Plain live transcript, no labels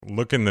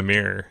look in the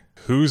mirror.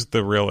 Who's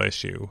the real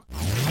issue?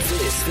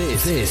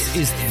 This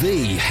is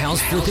the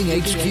House Flipping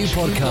HQ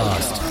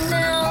podcast.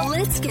 Now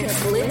let's get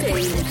flipping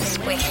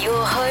with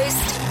your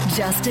host,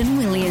 Justin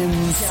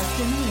Williams.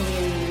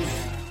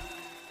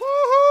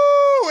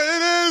 Woohoo!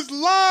 It is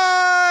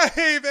live!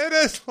 It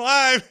is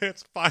live!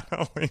 It's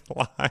finally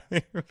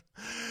live.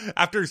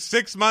 After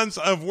 6 months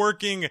of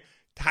working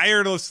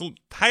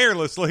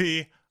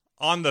tirelessly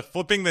on the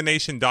Flipping the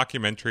Nation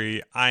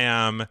documentary, I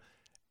am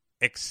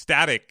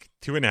ecstatic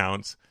to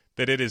announce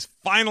that it is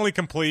finally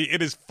complete.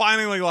 It is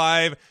finally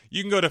live.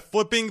 You can go to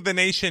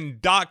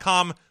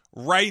flippingthenation.com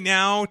right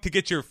now to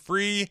get your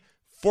free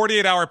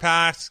 48-hour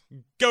pass.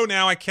 Go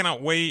now. I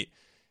cannot wait.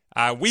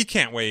 We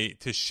can't wait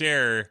to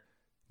share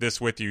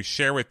this with you.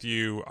 Share with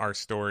you our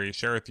story.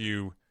 Share with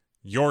you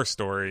your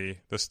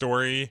story. The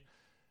story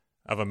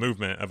of a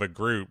movement, of a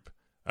group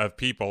of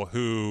people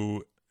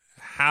who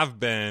have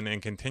been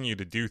and continue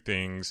to do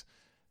things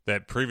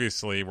that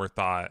previously were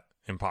thought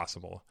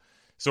impossible.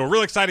 So we're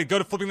really excited. Go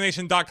to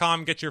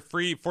flippingthenation.com, get your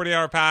free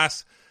 48-hour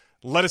pass.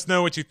 Let us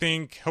know what you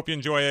think. Hope you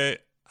enjoy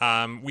it.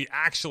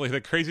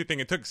 The crazy thing,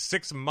 it took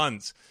 6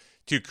 months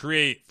to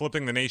create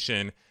Flipping the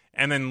Nation.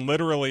 And then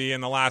literally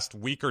in the last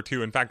week or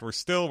two, in fact, we're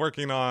still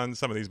working on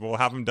some of these, but we'll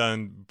have them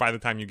done by the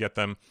time you get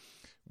them.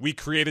 We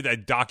created a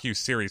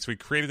docu-series. We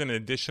created an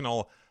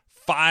additional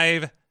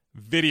 5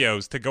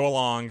 videos to go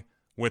along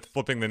with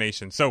Flipping the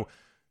Nation. So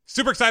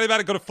super excited about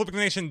it. Go to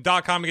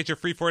flippingthenation.com to get your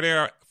free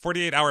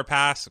 48-hour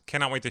pass.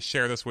 Cannot wait to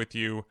share this with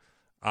you.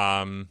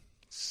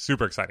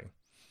 Super exciting.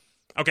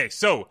 Okay,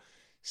 so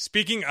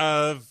speaking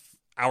of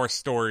our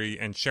story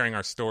and sharing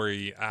our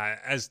story,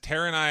 as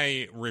Tara and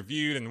I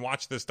reviewed and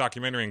watched this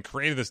documentary and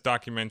created this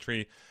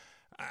documentary,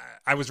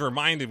 I was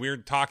reminded, we were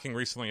talking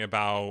recently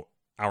about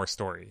our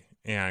story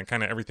and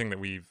kind of everything that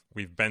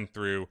we've been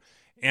through.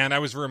 And I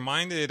was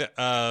reminded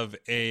of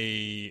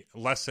a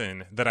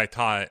lesson that I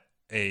taught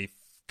a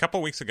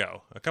couple weeks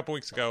ago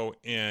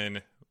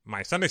in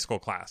my Sunday school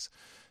class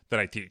that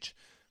I teach.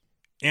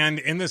 And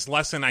in this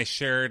lesson, I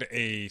shared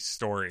a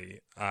story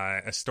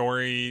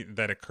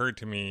that occurred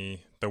to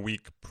me the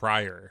week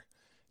prior.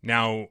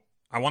 Now,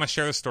 I want to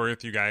share this story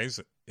with you guys.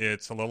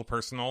 It's a little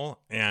personal,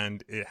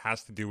 and it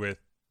has to do with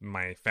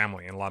my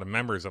family and a lot of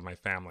members of my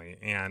family.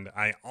 And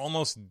I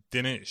almost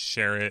didn't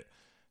share it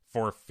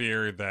for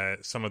fear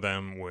that some of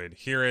them would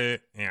hear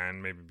it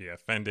and maybe be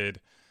offended.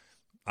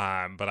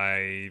 But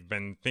I've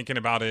been thinking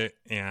about it,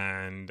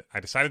 and I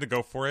decided to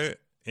go for it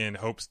in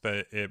hopes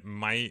that it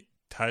might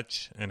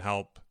touch and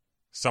help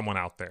someone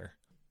out there.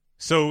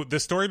 So the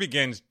story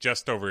begins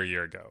just over a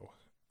year ago.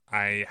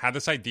 I had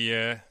this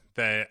idea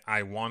that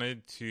I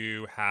wanted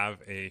to have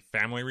a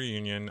family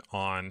reunion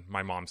on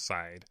my mom's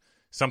side,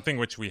 something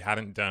which we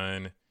hadn't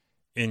done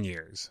in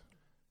years.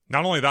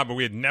 Not only that, but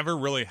we had never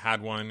really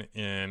had one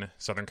in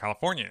Southern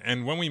California.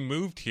 And when we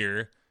moved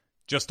here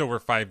just over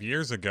 5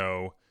 years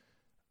ago,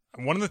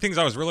 one of the things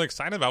I was really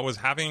excited about was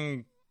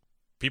having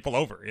people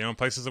over,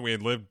 places that we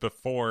had lived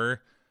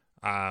before.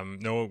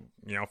 No,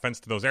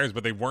 offense to those areas,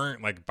 but they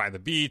weren't like by the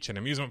beach and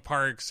amusement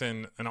parks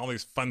and all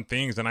these fun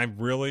things. And I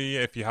really,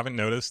 if you haven't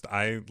noticed,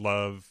 I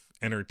love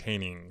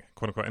entertaining,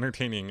 quote unquote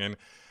entertaining. And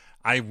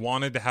I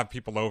wanted to have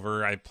people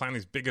over. I planned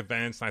these big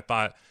events, and I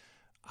thought,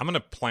 I'm going to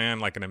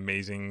plan like an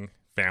amazing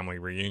family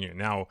reunion.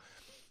 Now,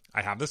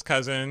 I have this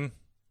cousin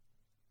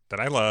that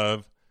I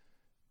love,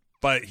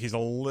 but he's a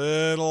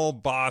little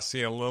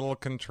bossy, a little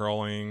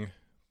controlling.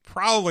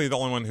 Probably the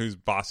only one who's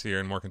bossier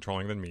and more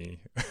controlling than me,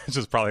 which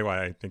is probably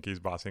why I think he's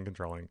bossy and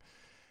controlling.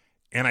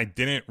 And I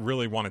didn't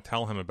really want to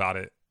tell him about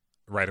it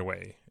right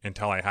away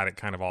until I had it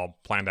kind of all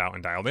planned out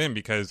and dialed in,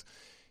 because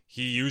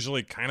he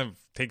usually kind of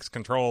takes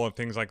control of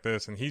things like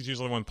this, and he's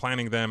usually the one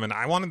planning them. And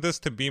I wanted this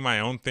to be my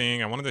own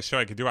thing. I wanted to show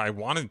I could do it. I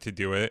wanted to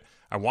do it.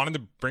 I wanted to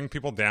bring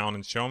people down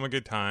and show them a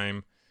good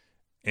time,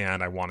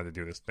 and I wanted to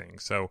do this thing.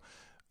 So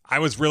I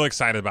was really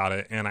excited about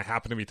it, and I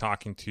happened to be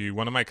talking to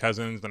one of my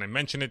cousins, and I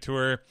mentioned it to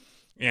her,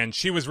 and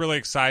she was really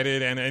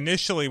excited. And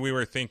initially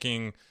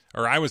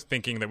I was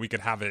thinking that we could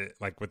have it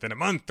like within a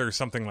month or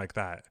something like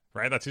that,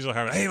 right? That's usually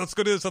how, hey, let's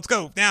go do this. Let's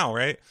go now,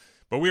 right?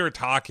 But we were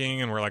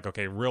talking, and we're like,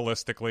 okay,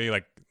 realistically,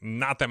 like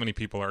not that many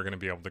people are going to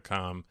be able to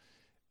come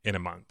in a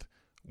month.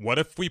 What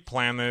if we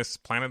plan it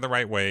the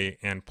right way,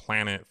 and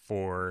plan it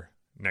for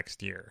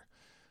next year?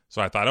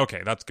 So I thought,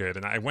 okay, that's good.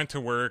 And I went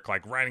to work,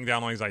 like writing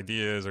down all these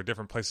ideas or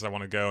different places I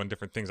want to go and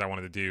different things I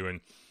wanted to do.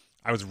 And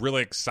I was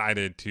really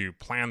excited to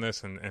plan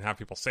this and have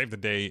people save the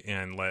date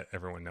and let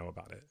everyone know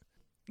about it.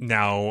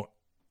 Now,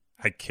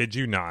 I kid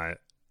you not,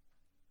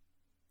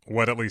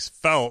 what at least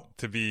felt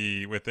to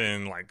be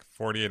within like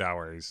 48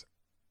 hours,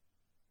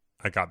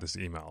 I got this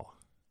email.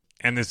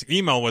 And this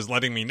email was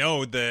letting me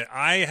know that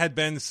I had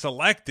been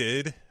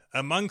selected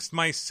amongst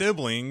my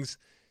siblings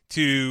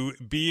to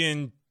be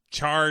in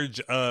charge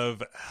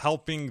of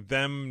helping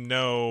them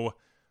know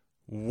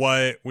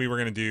what we were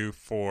going to do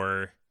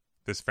for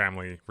this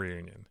family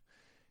reunion.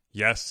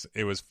 Yes,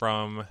 it was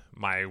from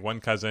my one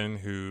cousin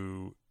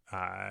who,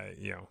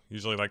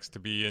 usually likes to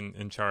be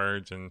in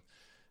charge and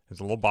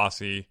is a little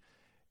bossy.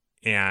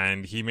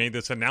 And he made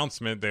this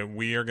announcement that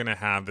we are going to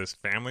have this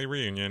family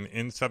reunion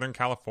in Southern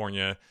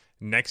California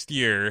next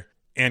year.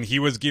 And he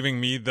was giving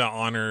me the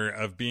honor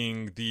of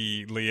being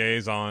the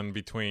liaison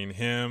between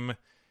him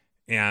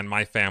and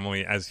my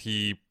family as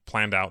he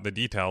planned out the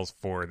details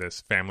for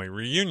this family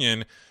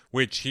reunion,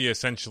 which he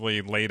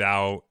essentially laid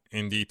out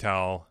in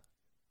detail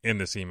in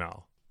this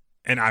email.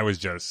 And I was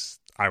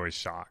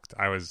shocked.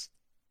 I was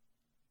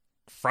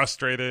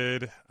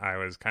frustrated. I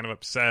was kind of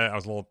upset. I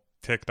was a little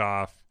ticked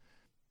off.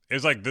 It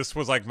was like, this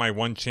was like my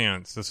one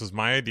chance. This was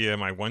my idea,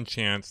 my one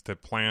chance to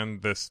plan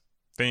this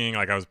thing.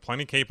 Like, I was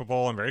plenty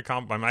capable and very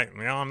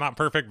I'm not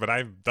perfect, but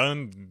I've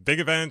done big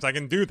events. I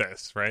can do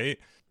this, right?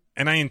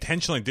 And I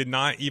intentionally did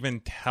not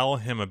even tell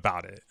him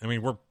about it. I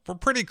mean, we're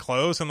pretty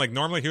close, and like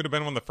normally he would have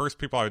been one of the first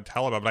people I would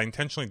tell about, but I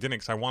intentionally didn't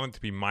because I wanted it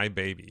to be my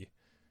baby.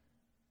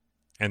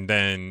 And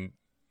then,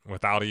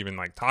 without even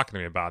like talking to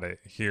me about it,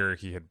 here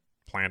he had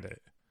planned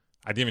it.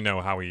 I didn't even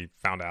know how he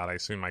found out. I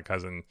assumed my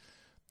cousin,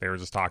 they were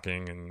just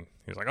talking, and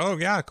he was like, "Oh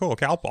yeah, cool,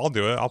 okay, I'll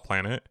do it. I'll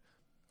plan it."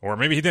 Or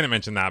maybe he didn't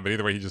mention that, but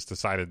either way, he just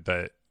decided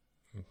that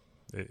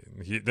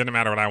it didn't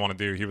matter what I want to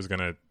do. He was going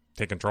to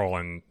take control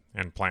and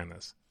plan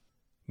this.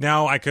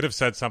 Now, I could have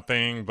said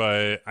something,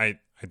 but I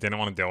didn't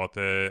want to deal with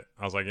it.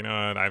 I was like, you know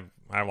what, I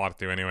have a lot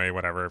to do anyway,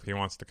 whatever. If he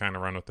wants to kind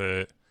of run with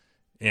it,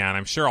 and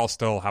I'm sure I'll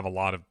still have a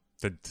lot of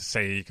to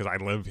say because I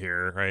live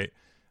here, right?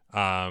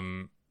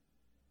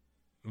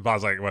 But I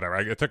was like, whatever.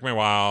 It took me a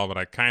while, but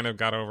I kind of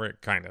got over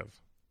it, kind of.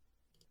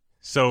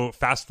 So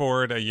fast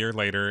forward a year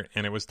later,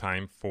 and it was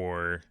time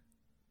for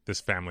this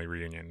family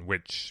reunion,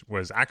 which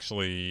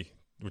actually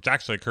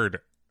occurred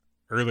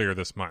earlier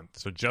this month.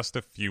 So just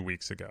a few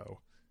weeks ago,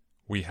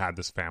 we had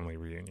this family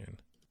reunion.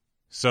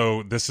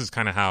 So this is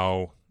kind of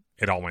how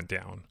it all went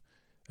down.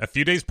 A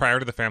few days prior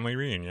to the family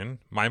reunion,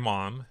 my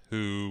mom,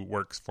 who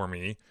works for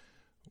me,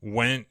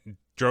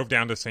 drove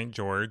down to St.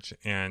 George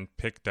and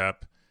picked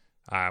up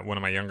one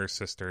of my younger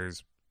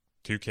sister's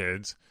 2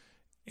 kids.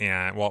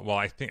 And well,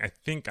 I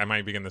think I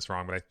might be getting this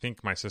wrong, but I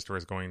think my sister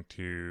was going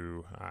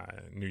to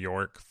New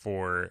York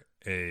for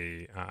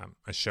a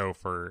show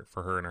for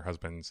her and her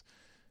husband's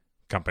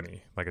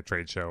company, like a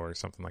trade show or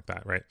something like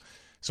that, right?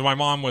 So my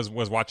mom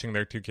was watching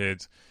their 2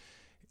 kids,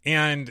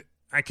 and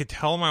I could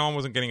tell my mom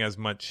wasn't getting as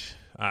much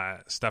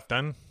stuff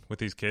done with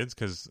these kids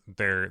because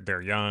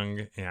they're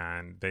young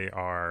and they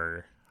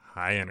are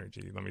high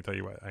energy. Let me tell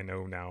you what I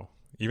know now,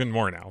 even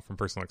more now from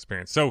personal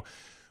experience. So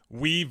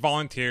we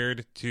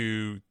volunteered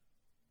to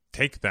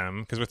take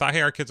them because we thought,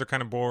 hey, our kids are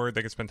kind of bored.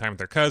 They can spend time with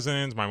their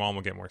cousins. My mom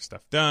will get more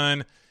stuff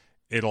done.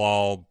 It'll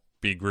all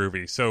be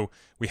groovy. So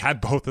we had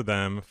both of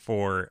them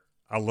for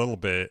a little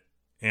bit,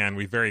 and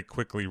we very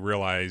quickly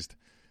realized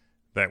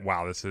that,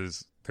 wow,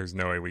 there's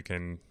no way we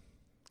can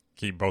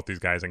keep both these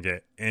guys and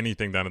get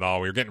anything done at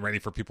all. We were getting ready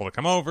for people to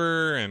come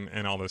over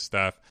and all this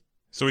stuff.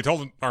 So we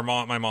told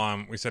my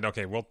mom, we said,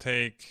 okay, we'll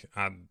take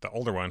the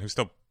older one who's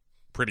still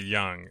pretty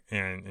young,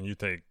 and you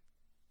take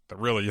the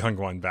really young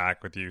one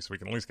back with you so we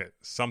can at least get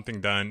something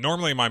done.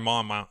 Normally my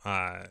mom,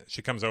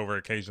 she comes over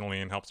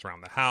occasionally and helps around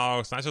the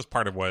house. That's just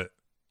part of what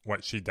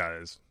she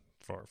does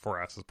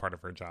for us as part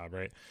of her job,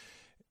 right?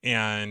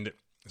 And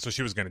so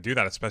she was going to do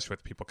that, especially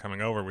with people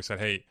coming over. We said,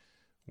 hey,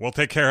 we'll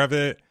take care of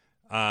it.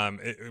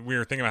 We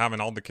were thinking about having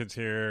all the kids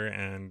here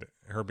and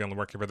her being able to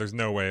work here, but there's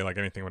no way like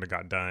anything would have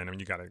got done. I mean,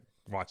 you got to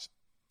watch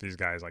these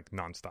guys like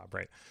nonstop,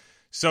 right?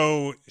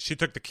 So she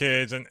took the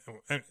kids and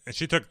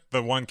she took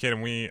the one kid,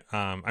 and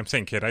I'm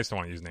saying kid, I just don't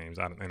want to use names.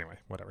 Anyway,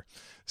 whatever.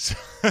 So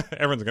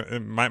everyone's going to,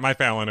 my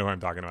family know who I'm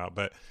talking about.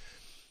 But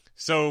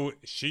so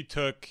she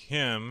took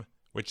him,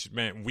 which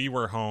meant we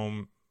were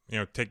home,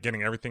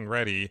 getting everything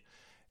ready.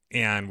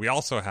 And we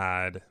also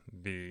had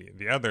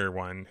the other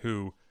one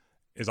who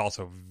is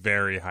also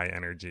very high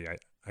energy.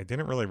 I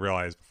didn't really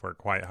realize before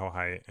quite how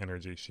high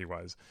energy she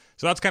was.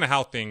 So that's kind of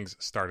how things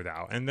started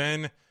out. And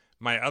then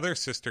my other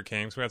sister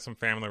came. So we had some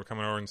family that were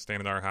coming over and staying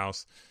at our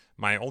house.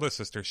 My oldest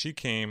sister, she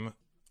came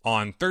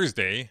on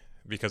Thursday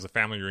because the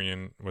family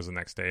reunion was the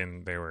next day,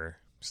 and they were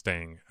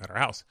staying at our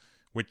house,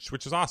 which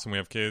is awesome. We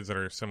have kids that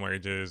are similar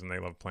ages, and they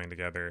love playing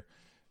together,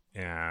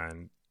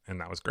 and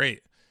that was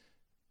great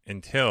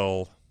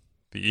until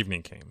the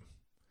evening came.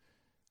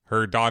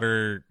 Her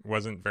daughter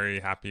wasn't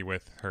very happy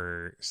with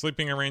her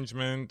sleeping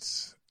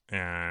arrangements,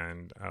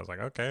 and I was like,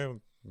 okay,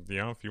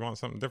 if you want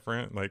something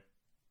different, like,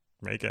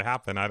 make it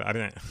happen. I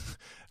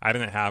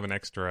didn't have an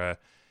extra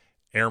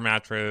air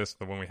mattress.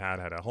 The one we had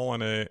a hole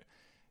in it,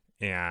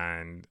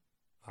 and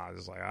I was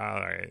just like, all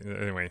right.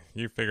 Anyway,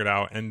 you figured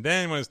out. And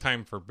then when it was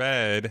time for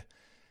bed,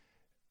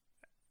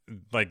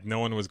 like, no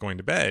one was going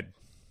to bed.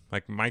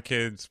 Like, my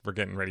kids were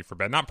getting ready for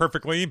bed. Not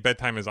perfectly.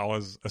 Bedtime is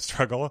always a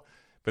struggle,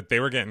 but they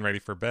were getting ready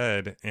for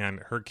bed,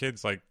 and her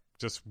kids like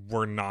just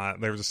were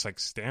not. They were just like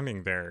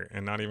standing there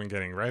and not even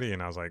getting ready.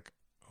 And I was like,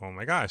 oh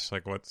my gosh,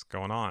 like, what's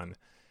going on?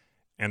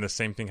 And the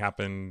same thing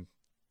happened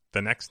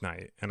the next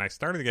night. And I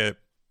started to get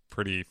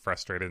pretty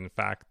frustrated. In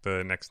fact,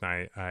 the next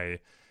night I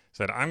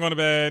said, I'm going to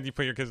bed. You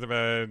put your kids to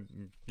bed.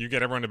 You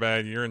get everyone to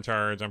bed. You're in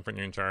charge. I'm putting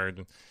you in charge.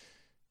 And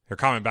her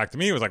comment back to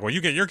me was like, well, you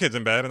get your kids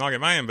in bed and I'll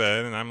get mine in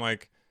bed. And I'm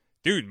like,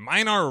 dude,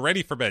 mine are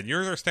ready for bed.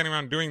 Yours are standing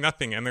around doing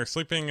nothing, and they're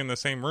sleeping in the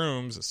same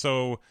rooms.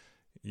 So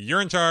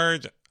you're in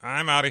charge.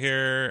 I'm out of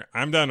here.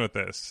 I'm done with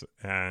this.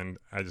 And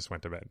I just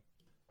went to bed.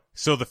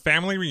 So the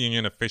family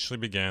reunion officially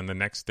began the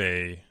next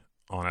day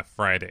on a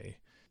Friday.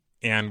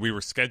 And we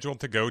were scheduled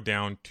to go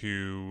down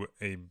to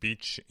a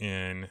beach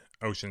in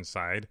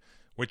Oceanside,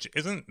 which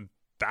isn't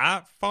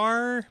that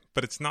far,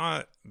 but it's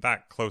not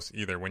that close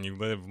either when you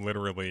live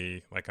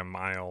literally like a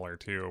mile or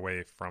two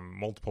away from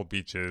multiple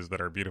beaches that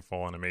are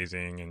beautiful and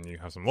amazing, and you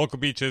have some local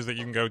beaches that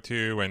you can go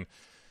to and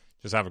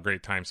just have a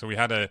great time. So we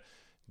had to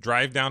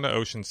drive down to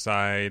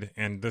Oceanside,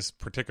 and this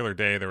particular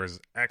day there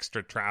was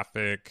extra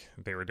traffic.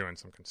 They were doing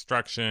some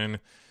construction.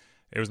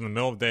 It was in the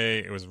middle of the day.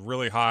 It was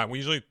really hot. We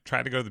usually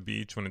try to go to the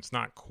beach when it's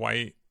not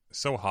quite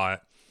so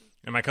hot.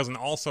 And my cousin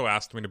also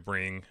asked me to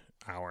bring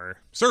our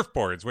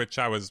surfboards, which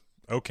I was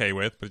okay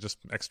with, but just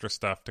extra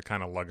stuff to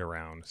kind of lug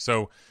around.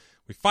 So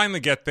we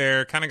finally get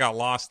there, kind of got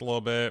lost a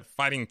little bit,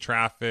 fighting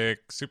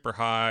traffic, super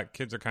hot.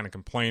 Kids are kind of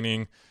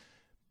complaining,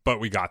 but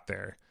we got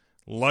there.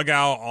 Lug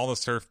out all the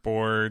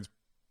surfboards,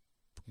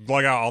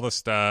 lug out all the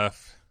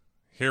stuff.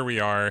 Here we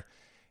are.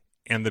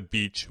 And the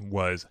beach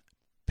was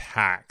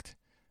packed.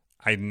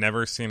 I'd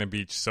never seen a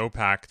beach so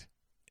packed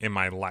in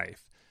my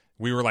life.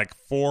 We were like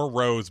 4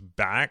 rows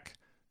back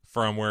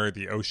from where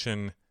the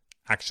ocean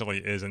actually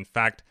is. In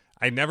fact,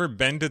 I'd never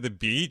been to the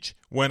beach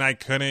when I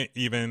couldn't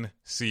even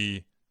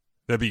see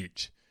the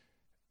beach.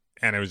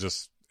 And it was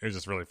just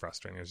really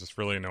frustrating. It was just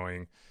really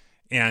annoying.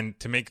 And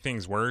to make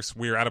things worse,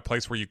 we were at a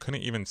place where you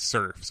couldn't even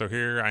surf. So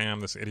here I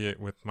am, this idiot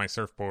with my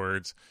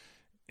surfboards,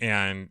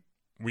 and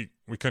we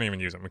couldn't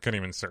even use them. We couldn't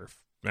even surf.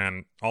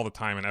 And all the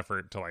time and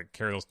effort to like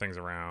carry those things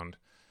around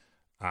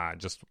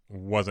just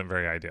wasn't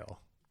very ideal.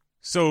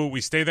 So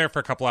we stayed there for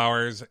a couple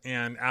hours,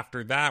 and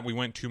after that, we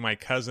went to my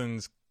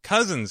cousin's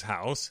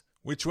house,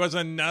 which was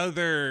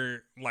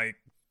another like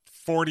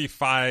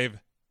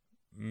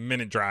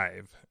 45-minute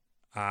drive.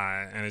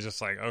 And it's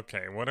just like,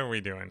 okay, what are we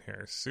doing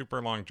here?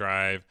 Super long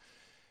drive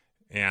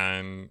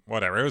and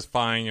whatever. It was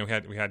fine. You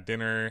know, we had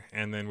dinner,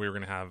 and then we were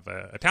going to have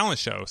a talent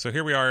show. So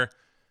here we are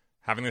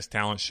having this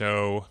talent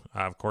show.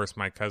 Of course,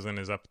 my cousin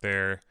is up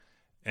there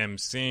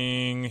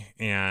emceeing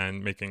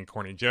and making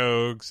corny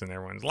jokes, and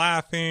everyone's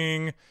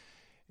laughing.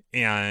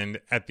 And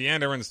at the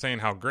end, everyone's saying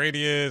how great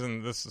he is,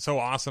 and this is so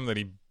awesome that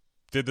he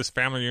did this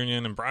family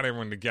reunion and brought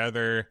everyone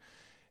together.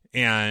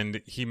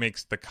 And he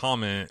makes the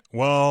comment,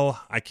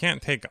 well, I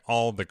can't take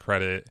all the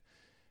credit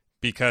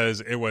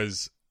because it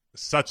was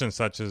such and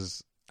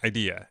such's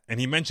idea. And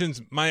he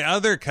mentions my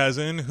other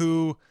cousin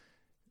who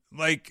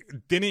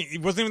he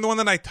wasn't even the one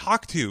that I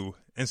talked to.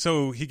 And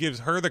so he gives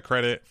her the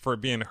credit for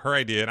it being her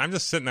idea. And I'm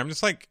just sitting there, I'm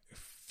just like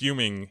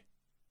fuming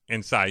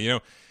inside. You know,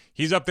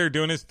 he's up there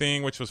doing his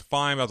thing, which was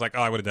fine. But I was like,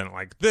 oh, I would have done it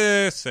like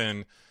this.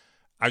 And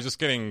I was just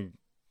getting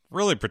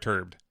really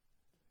perturbed.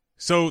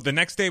 So the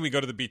next day we go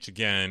to the beach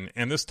again.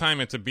 And this time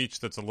it's a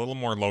beach that's a little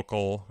more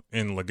local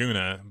in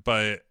Laguna.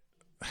 But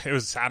it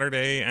was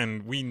Saturday,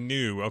 and we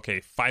knew,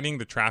 okay, fighting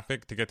the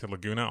traffic to get to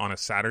Laguna on a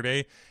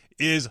Saturday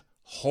is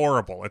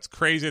horrible. It's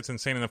crazy. It's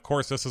insane. And of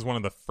course, this is one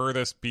of the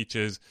furthest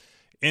beaches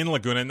in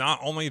Laguna. Not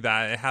only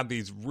that, it had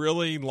these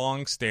really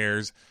long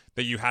stairs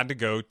that you had to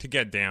go to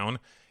get down,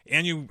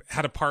 and you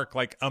had to park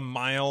like a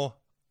mile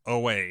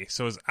away.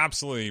 So it was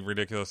absolutely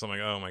ridiculous. I'm like,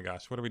 oh my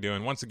gosh, what are we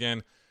doing? Once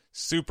again,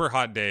 super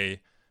hot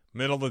day,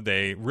 middle of the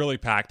day, really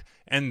packed.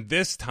 And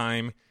this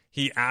time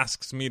he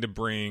asks me to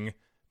bring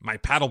my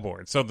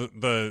paddleboard. So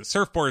the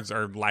surfboards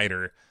are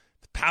lighter.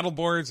 The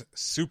paddleboards,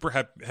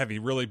 super heavy,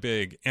 really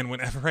big. And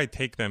whenever I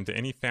take them to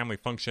any family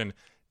function,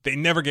 they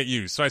never get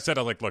used. So I said,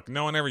 look,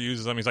 no one ever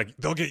uses them. He's like,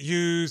 they'll get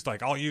used.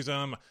 Like, I'll use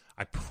them.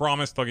 I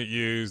promise they'll get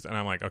used. And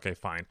I'm like, okay,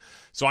 fine.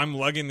 So I'm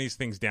lugging these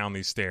things down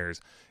these stairs.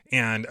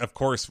 And of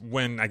course,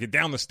 when I get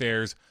down the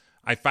stairs,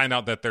 I find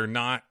out that they're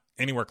not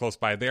anywhere close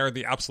by. They are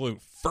the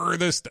absolute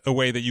furthest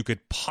away that you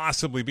could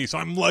possibly be. So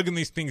I'm lugging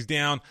these things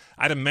down.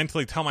 I had to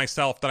mentally tell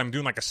myself that I'm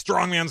doing like a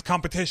strongman's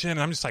competition. And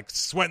I'm just like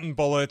sweating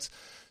bullets,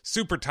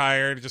 super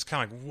tired, just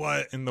kind of like,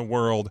 what in the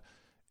world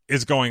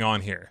is going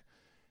on here?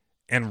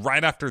 And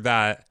right after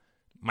that,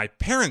 my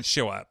parents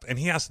show up, and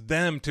he asked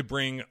them to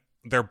bring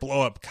their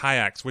blow-up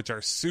kayaks, which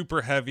are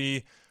super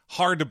heavy,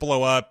 hard to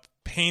blow up,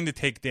 pain to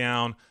take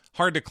down,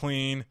 hard to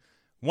clean.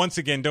 Once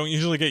again, don't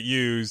usually get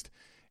used.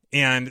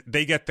 And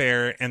they get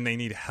there, and they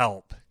need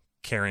help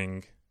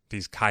carrying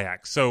these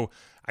kayaks. So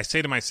I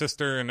say to my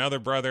sister and other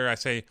brother, I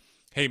say,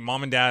 hey,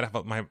 mom and dad,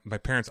 my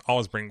parents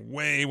always bring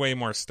way, way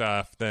more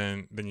stuff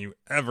than you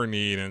ever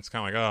need. And it's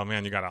kind of like, oh,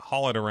 man, you got to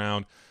haul it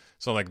around.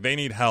 So, like, they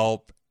need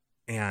help.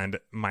 And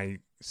my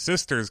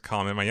sister's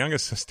comment, my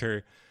youngest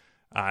sister,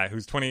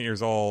 who's 28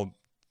 years old,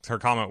 her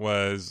comment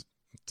was,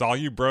 it's all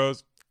you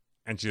bros.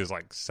 And she just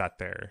like sat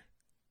there.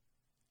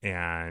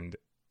 And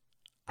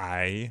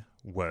I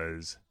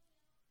was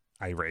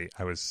irate.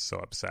 I was so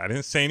upset. I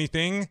didn't say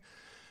anything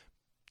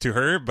to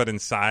her, but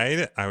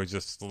inside I was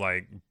just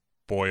like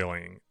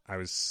boiling. I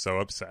was so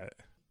upset.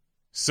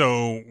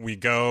 So we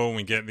go and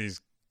we get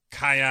these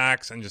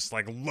kayaks and just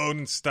like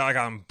loading stuff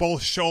on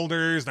both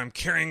shoulders, and I'm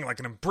carrying like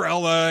an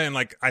umbrella, and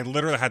like I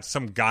literally had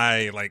some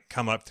guy like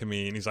come up to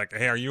me and he's like,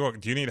 hey,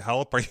 do you need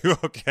help? Are you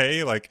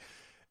okay? Like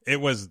it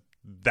was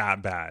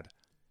that bad.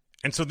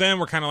 And so then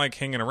we're kind of like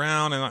hanging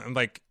around, and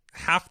like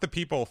half the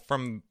people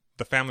from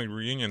the family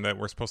reunion that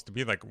were supposed to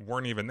be like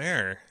weren't even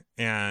there.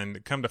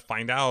 And come to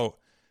find out,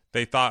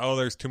 they thought, oh,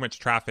 there's too much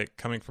traffic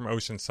coming from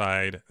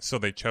Oceanside, so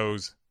they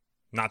chose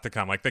not to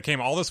come. Like they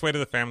came all this way to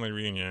the family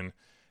reunion,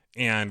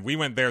 and we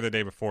went there the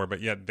day before,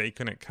 but yet they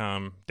couldn't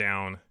come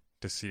down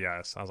to see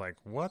us. I was like,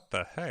 what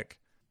the heck?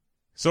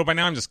 So by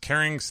now I'm just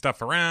carrying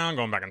stuff around,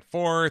 going back and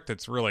forth.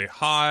 It's really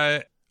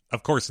hot.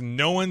 Of course,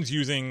 no one's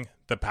using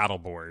the paddle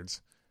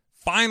boards.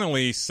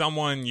 Finally,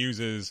 someone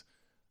uses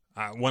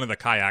one of the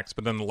kayaks,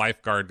 but then the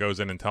lifeguard goes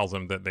in and tells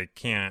them that they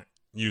can't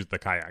use the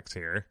kayaks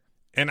here.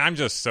 And I'm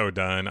just so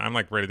done. I'm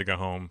like ready to go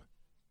home.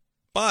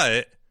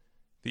 But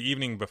the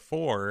evening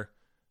before,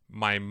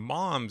 my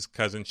mom's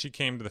cousin, she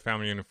came to the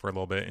family reunion for a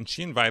little bit, and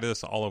she invited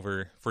us all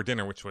over for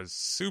dinner, which was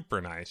super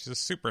nice. She's a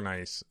super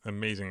nice,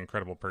 amazing,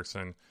 incredible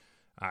person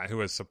who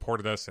has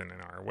supported us in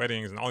our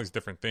weddings and all these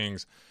different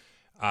things.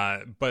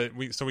 But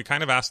we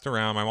kind of asked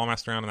around. My mom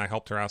asked around, and I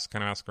helped her ask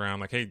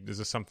around, like, hey, is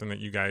this something that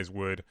you guys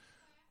would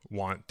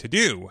want to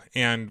do?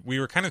 And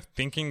we were kind of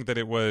thinking that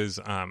it was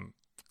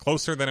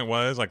closer than it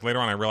was. Like later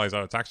on, I realized,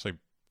 oh, it's actually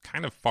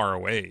kind of far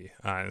away,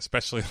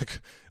 especially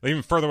like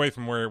even further away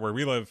from where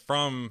we live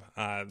from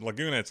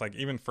Laguna. It's like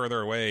even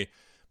further away,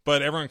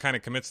 but everyone kind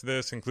of commits to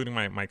this, including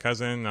my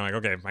cousin. I'm like,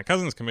 okay, if my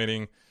cousin's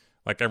committing,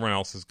 like everyone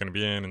else is going to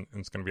be in, and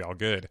it's going to be all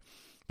good.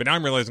 But now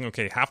I'm realizing,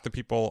 okay, half the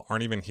people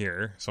aren't even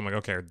here. So I'm like,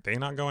 okay, are they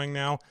not going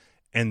now?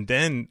 And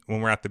then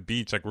when we're at the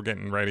beach, like we're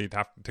getting ready to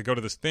have to go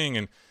to this thing.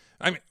 And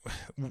I mean,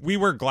 we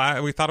were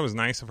glad, we thought it was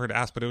nice of her to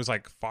ask, but it was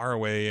like far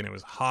away, and it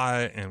was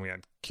hot, and we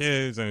had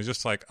kids, and it was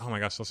just like, oh my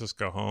gosh, let's just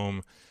go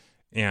home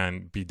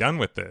and be done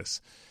with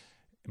this.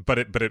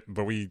 But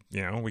we,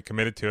 we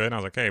committed to it, and I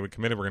was like, hey, we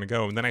committed, we're going to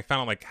go. And then I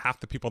found out like half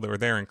the people that were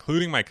there,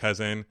 including my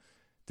cousin,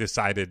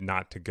 decided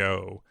not to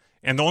go.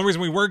 And the only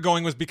reason we were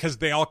going was because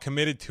they all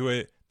committed to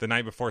it the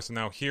night before. So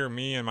now here,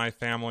 me and my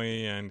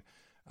family and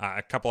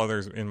a couple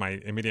others in my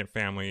immediate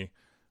family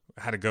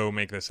had to go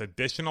make this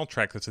additional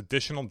trek, this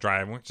additional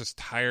drive. We were just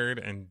tired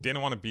and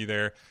didn't want to be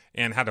there,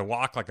 and had to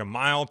walk like a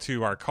mile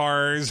to our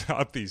cars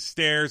up these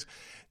stairs,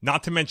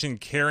 not to mention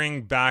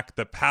carrying back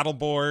the paddle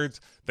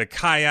boards, the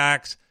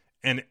kayaks,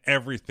 and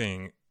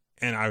everything.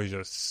 And I was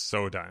just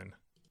so done.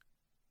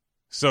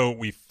 So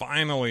we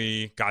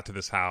finally got to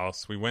this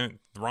house. We went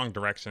the wrong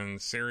direction.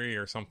 Siri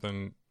or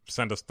something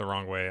sent us the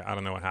wrong way. I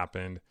don't know what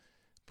happened.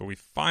 But we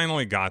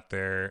finally got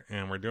there,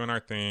 and we're doing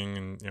our thing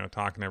and,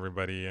 talking to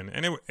everybody. And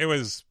it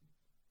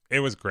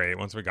was great.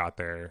 Once we got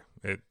there,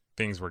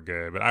 things were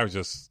good. But I was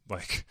just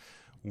like,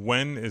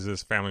 when is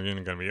this family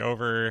reunion going to be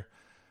over?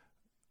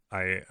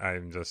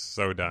 I'm just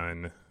so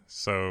done.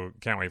 So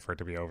can't wait for it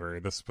to be over.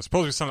 This was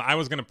supposed to be something I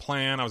was going to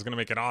plan. I was going to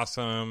make it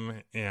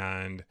awesome.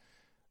 And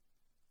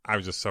I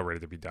was just so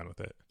ready to be done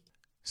with it.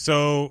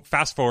 So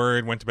fast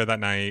forward, went to bed that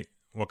night,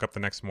 woke up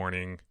the next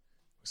morning,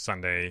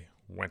 Sunday,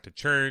 went to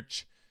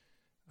church.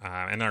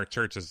 And our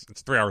church it's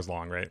 3 hours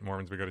long, right?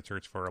 Mormons, we go to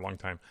church for a long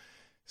time.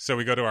 So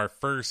we go to our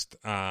first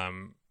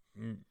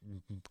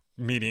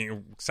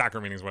meeting,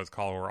 sacrament meeting is what it's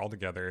called, where we're all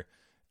together.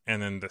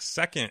 And then the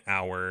second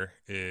hour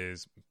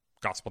is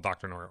gospel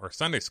doctrine or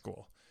Sunday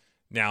school.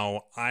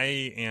 Now,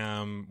 I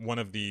am one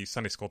of the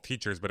Sunday school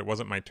teachers, but it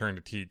wasn't my turn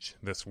to teach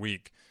this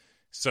week.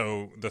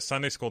 So the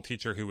Sunday school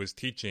teacher who was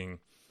teaching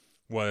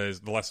the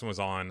lesson was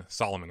on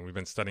Solomon. We've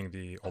been studying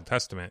the Old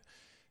Testament,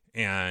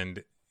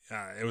 and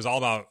it was all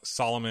about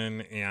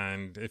Solomon.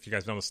 And if you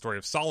guys know the story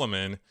of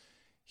Solomon,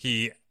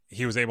 he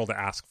was able to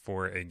ask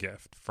for a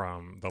gift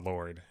from the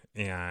Lord,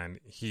 and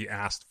he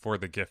asked for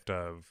the gift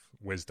of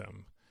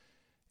wisdom.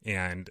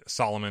 And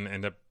Solomon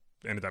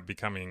ended up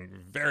becoming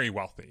very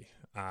wealthy.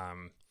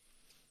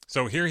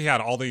 So here he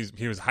had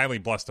he was highly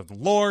blessed of the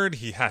Lord.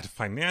 He had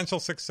financial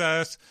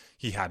success.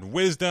 He had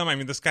wisdom. I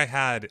mean, this guy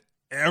had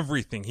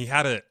everything. He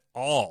had it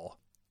all.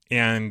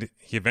 And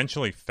he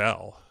eventually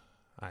fell.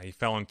 He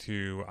fell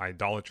into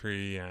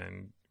idolatry,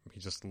 and he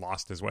just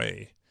lost his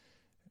way.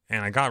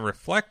 And I got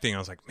reflecting. I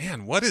was like,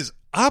 man, what is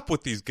up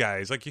with these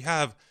guys? Like, you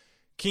have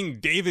King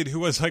David,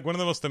 who was like one of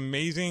the most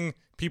amazing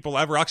people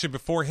ever. Actually,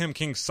 before him,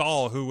 King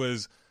Saul, who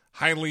was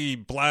highly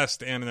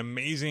blessed and an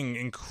amazing,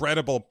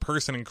 incredible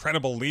person,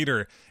 incredible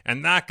leader.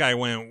 And that guy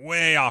went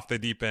way off the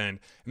deep end.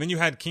 And then you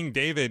had King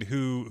David,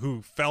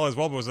 who fell as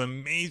well, but was an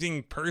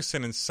amazing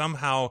person and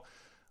somehow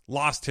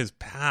lost his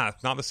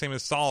path. Not the same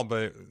as Saul,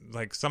 but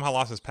like somehow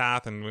lost his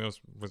path and was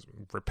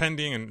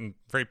repenting and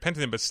very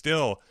penitent, but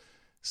still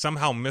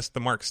somehow missed the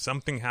mark.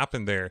 Something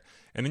happened there.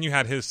 And then you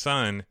had his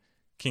son,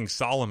 King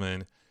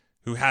Solomon,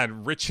 who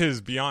had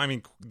riches beyond. I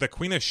mean, the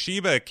Queen of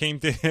Sheba came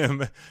to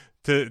him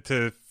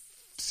to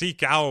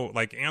seek out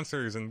like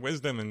answers and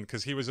wisdom, and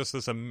because he was just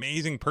this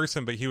amazing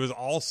person, but he was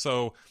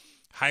also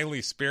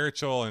highly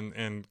spiritual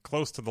and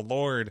close to the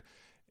Lord,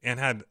 and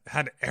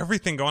had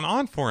everything going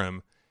on for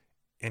him.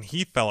 And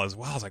he fell as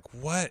well. I was like,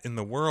 what in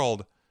the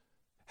world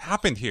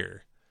happened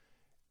here?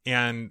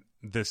 And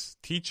this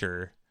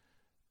teacher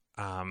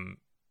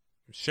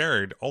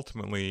shared,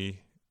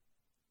 ultimately,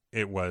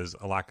 it was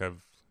a lack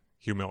of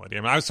humility.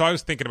 I mean, I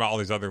was thinking about all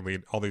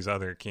these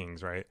other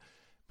kings, right?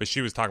 But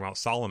she was talking about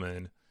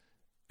Solomon,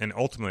 and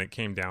ultimately it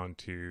came down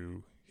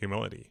to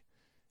humility,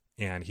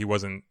 and he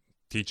wasn't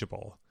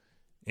teachable,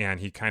 and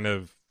he kind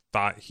of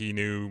thought he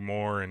knew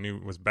more and knew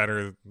was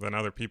better than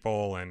other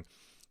people, and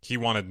he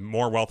wanted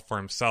more wealth for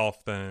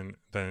himself than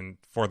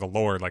for the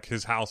Lord. Like,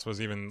 his house was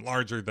even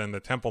larger than the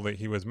temple that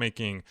he was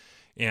making,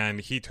 and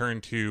he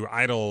turned to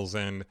idols,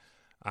 and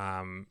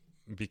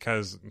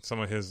because some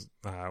of his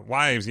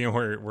wives,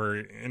 were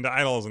into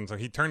idols, and so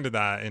he turned to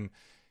that, and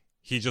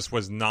he just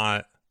was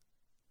not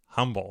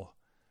humble.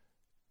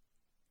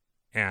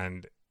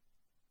 And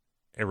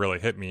it really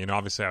hit me. And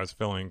obviously I was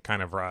feeling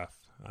kind of rough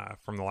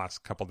from the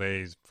last couple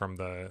days, from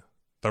the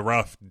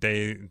rough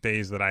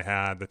days that I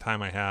had, the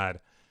time I had.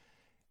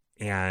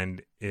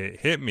 And it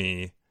hit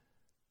me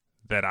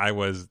that I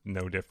was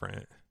no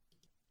different.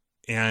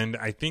 And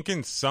I think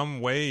in some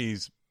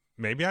ways,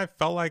 maybe I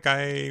felt like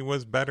I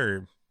was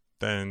better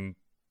than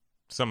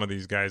some of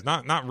these guys.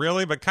 Not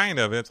really, but kind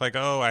of. It's like,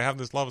 oh, I have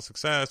this level of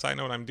success. I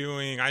know what I'm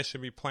doing. I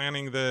should be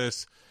planning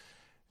this.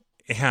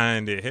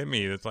 And it hit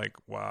me. It's like,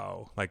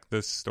 wow, like,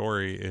 this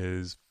story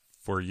is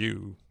for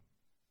you,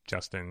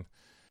 Justin.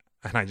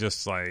 And I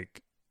just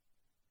like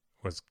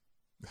was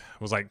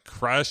like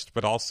crushed,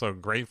 but also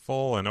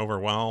grateful and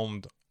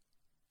overwhelmed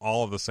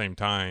all at the same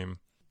time.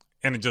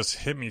 And it just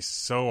hit me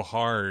so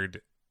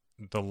hard,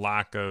 the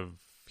lack of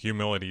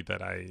humility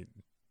that I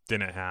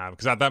didn't have.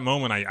 Because at that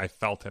moment, I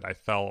felt it. I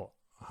felt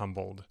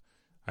humbled.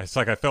 It's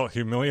like I felt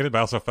humiliated, but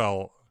I also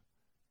felt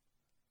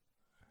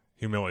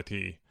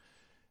humility.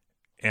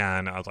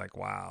 And I was like,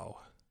 wow,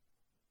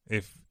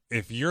 if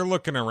you're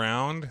looking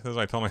around, as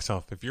I told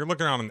myself, if you're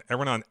looking around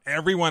and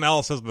everyone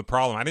else is the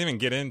problem. I didn't even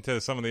get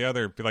into some of the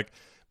other,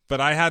 but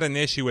I had an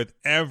issue with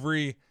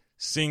every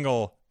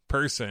single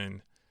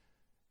person.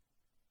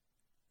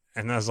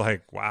 And I was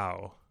like,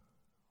 wow,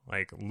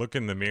 like, look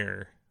in the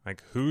mirror,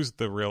 like, who's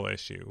the real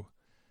issue?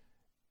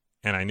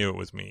 And I knew it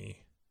was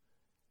me.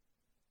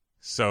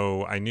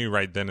 So I knew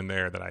right then and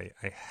there that I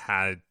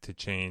had to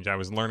change. I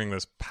was learning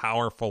this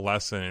powerful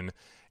lesson.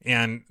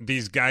 And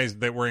these guys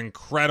that were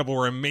incredible,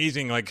 were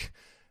amazing. Like,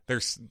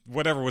 there's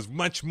whatever was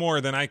much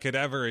more than I could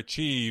ever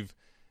achieve.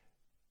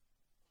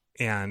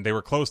 And they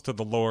were close to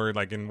the Lord,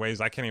 like, in ways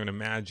I can't even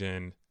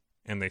imagine.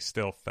 And they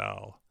still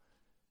fell.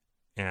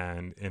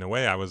 And in a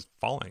way, I was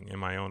falling in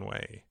my own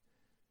way.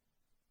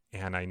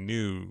 And I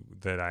knew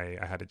that I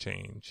had to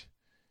change.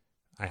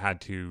 I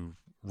had to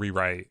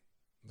rewrite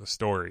the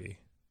story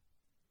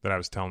that I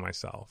was telling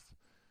myself.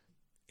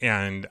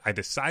 And I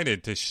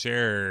decided to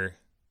share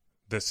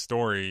this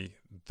story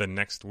the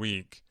next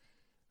week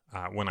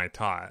when I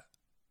taught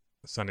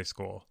Sunday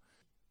school.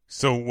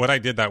 So what I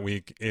did that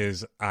week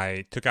is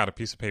I took out a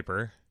piece of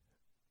paper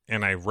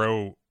and I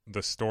wrote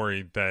the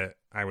story that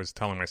I was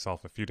telling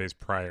myself a few days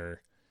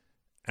prior.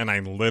 And I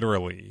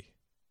literally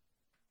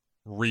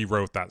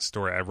rewrote that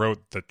story. I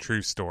wrote the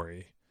true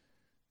story.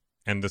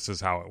 And this is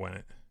how it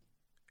went.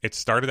 It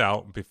started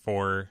out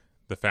before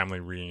the family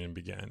reunion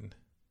began.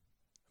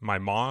 My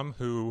mom,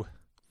 who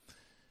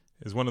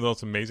is one of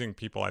those amazing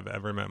people I've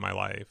ever met in my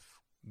life,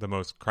 the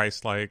most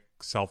Christ-like,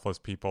 selfless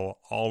people,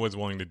 always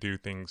willing to do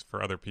things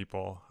for other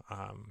people.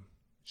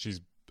 She's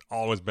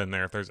always been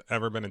there. If there's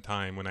ever been a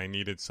time when I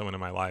needed someone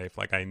in my life,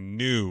 like, I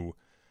knew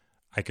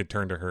I could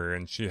turn to her,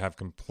 and she'd have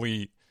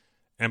complete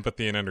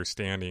empathy and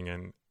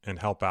understanding and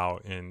help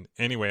out in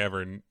any way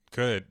ever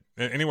could,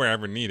 anywhere I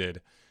ever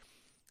needed.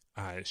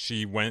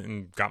 She went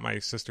and got my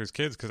sister's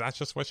kids because that's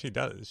just what she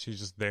does. She's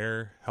just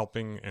there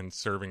helping and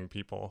serving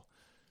people,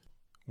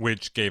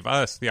 which gave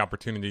us the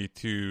opportunity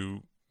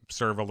to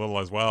serve a little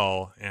as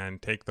well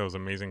and take those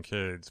amazing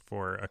kids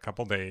for a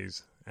couple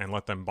days and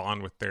let them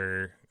bond with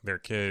their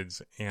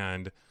kids.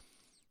 And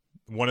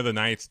one of the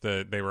nights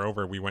that they were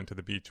over, we went to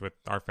the beach with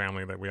our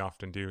family that we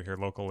often do here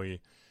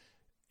locally.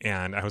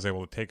 And I was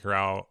able to take her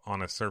out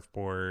on a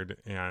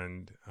surfboard,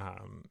 and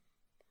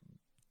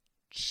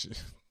she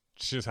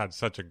just had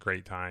such a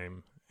great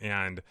time.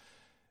 And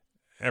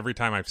every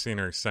time I've seen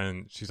her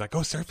since, she's like, go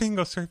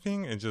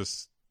surfing. And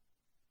just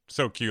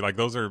so cute. Like,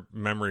 those are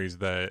memories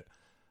that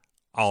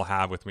I'll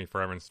have with me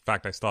forever. In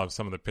fact, I still have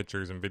some of the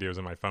pictures and videos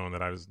on my phone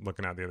that I was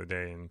looking at the other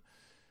day,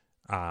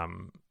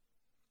 and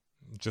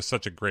just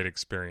such a great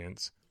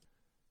experience.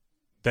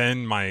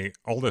 Then my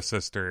oldest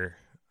sister,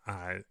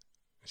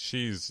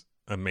 she's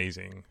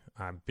amazing.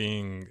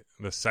 Being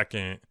the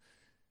second,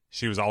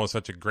 she was always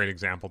such a great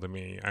example to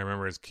me. I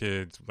remember as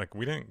kids, like,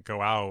 we didn't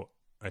go out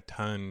a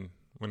ton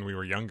when we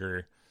were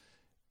younger,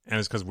 and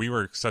it's because we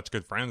were such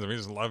good friends and we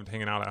just loved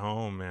hanging out at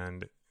home.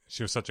 And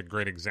she was such a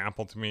great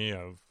example to me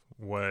of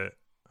what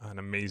an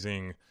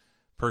amazing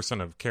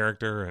person of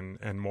character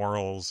and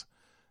morals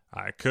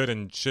could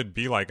and should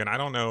be like. And I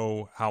don't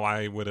know how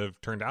I would have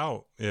turned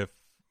out if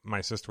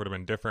my sister would have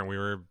been different. We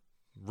were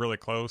really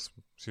close.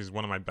 She's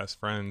one of my best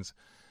friends.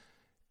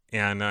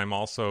 And I'm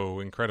also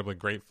incredibly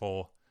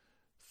grateful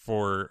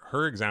for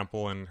her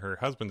example and her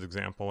husband's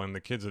example and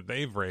the kids that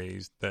they've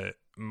raised, that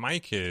my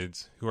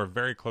kids, who are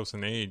very close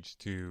in age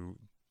to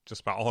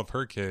just about all of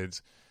her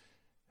kids,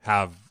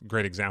 have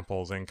great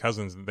examples and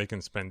cousins that they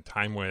can spend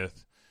time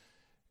with.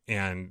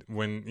 And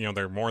when,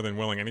 they're more than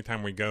willing,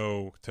 anytime we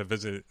go to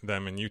visit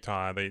them in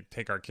Utah, they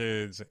take our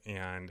kids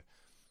and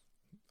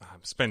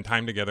spend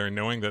time together, and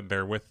knowing that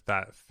they're with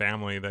that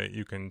family that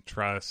you can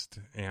trust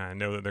and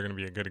know that they're going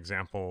to be a good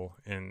example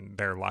in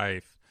their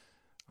life.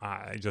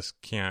 I just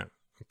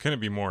couldn't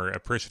be more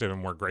appreciative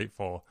and more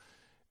grateful.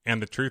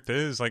 And the truth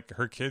is, like,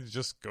 her kids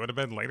just go to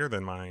bed later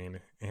than mine,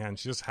 and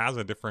she just has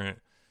a different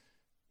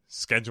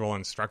schedule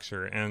and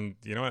structure. And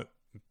you know what?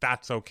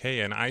 That's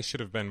okay. And I should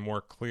have been more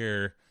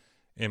clear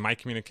in my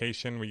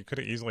communication. We could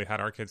have easily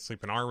had our kids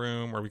sleep in our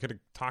room, or we could have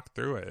talked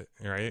through it,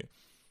 right?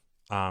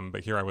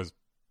 But here I was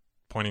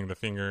pointing the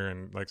finger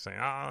and like saying,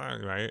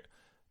 right?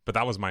 But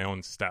that was my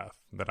own stuff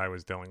that I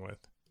was dealing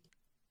with.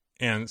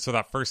 And so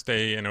that first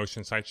day in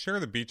Oceanside, sure,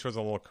 the beach was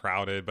a little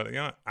crowded, but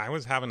I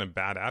was having a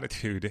bad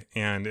attitude.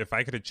 And if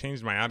I could have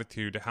changed my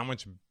attitude, how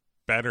much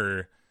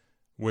better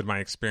would my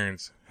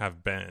experience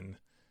have been?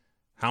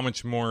 How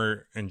much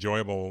more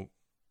enjoyable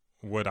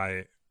would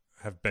I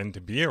have been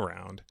to be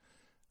around?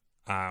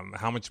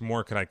 How much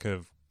more could I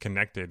have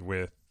connected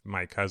with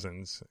my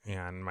cousins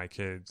and my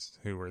kids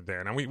who were there?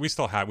 And we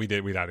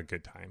had a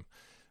good time.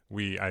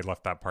 I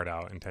left that part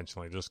out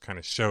intentionally, just kind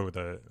of show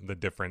the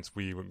difference.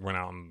 We went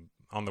out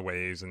on the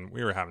waves and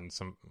we were having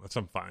some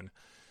fun.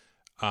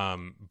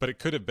 But it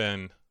could have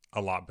been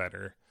a lot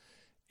better.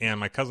 And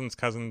my cousins,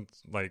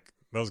 like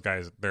those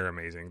guys, they're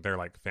amazing. They're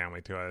like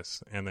family to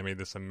us. And they made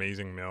this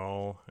amazing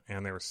meal,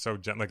 and they were so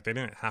like, they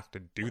didn't have to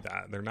do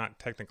that. They're not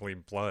technically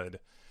blood.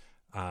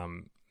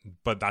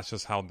 But that's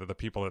just how the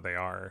people that they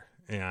are.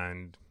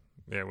 And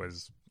it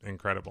was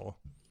incredible.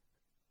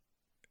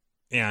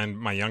 And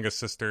my youngest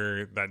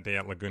sister that day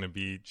at Laguna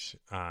Beach,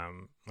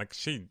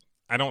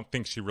 I don't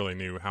think she really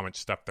knew how much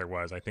stuff there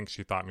was. I think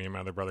she thought me and my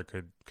other brother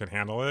could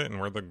handle it,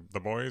 and we're the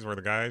boys, we're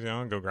the guys,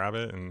 go grab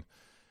it, and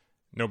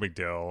no big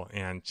deal.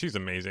 And she's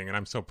amazing, and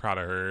I'm so proud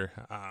of her.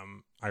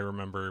 I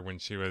remember when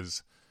she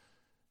was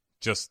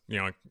just,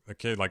 a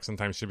kid, like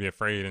sometimes she'd be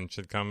afraid and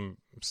she'd come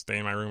stay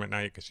in my room at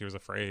night because she was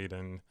afraid.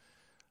 And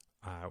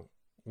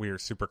we were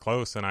super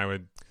close, and I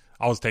would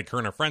always take her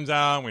and her friends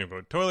out, and we would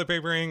go toilet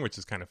papering, which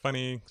is kind of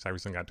funny because I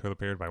recently got toilet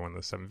papered by one of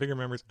the Seven Figure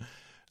members.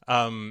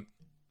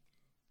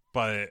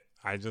 But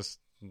I just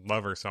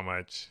love her so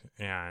much,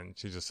 and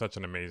she's just such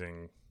an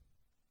amazing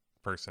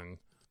person.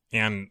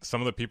 And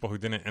some of the people who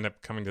didn't end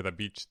up coming to the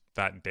beach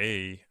that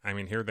day, I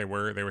mean, they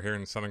were here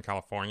in Southern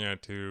California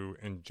to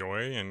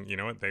enjoy, and you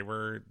know what? They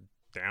were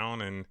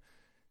down in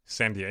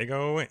San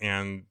Diego,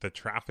 and the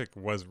traffic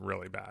was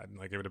really bad.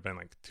 Like, it would have been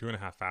like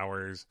 2.5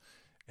 hours.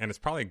 And it's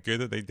probably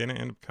good that they didn't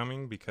end up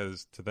coming,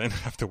 because to then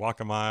have to walk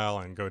a mile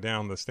and go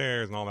down the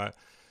stairs and all that.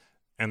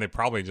 And they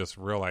probably just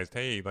realized,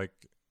 hey, like,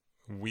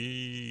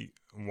 we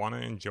want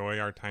to enjoy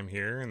our time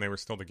here. And they were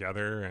still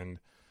together. And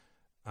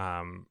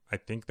I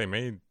think they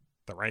made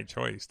the right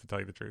choice, to tell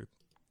you the truth.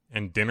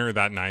 And dinner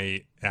that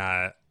night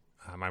at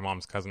my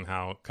mom's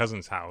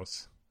cousin's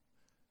house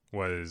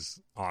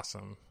was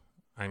awesome.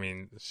 I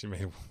mean, she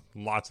made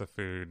lots of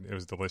food. It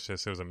was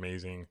delicious. It was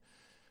amazing.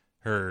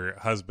 Her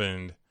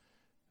husband,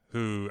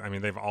 who, I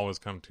mean, they've always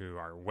come to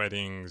our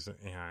weddings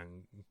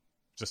and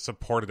just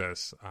supported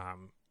us,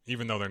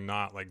 even though they're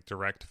not like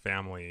direct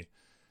family.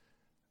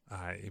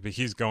 But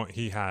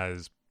he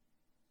has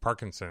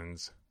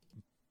Parkinson's,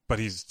 but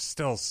he's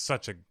still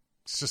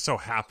just so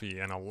happy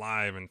and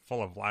alive and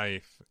full of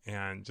life,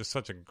 and just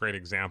such a great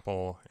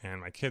example.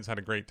 And my kids had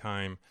a great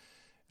time.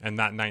 And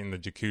that night in the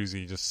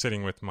jacuzzi, just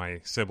sitting with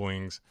my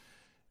siblings,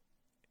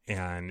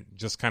 and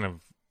just kind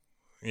of,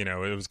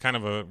 it was kind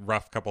of a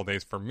rough couple of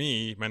days for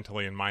me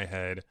mentally in my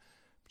head.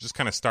 Just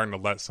kind of starting to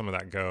let some of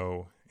that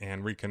go,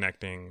 and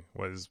reconnecting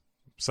was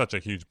such a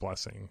huge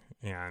blessing.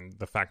 And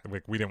the fact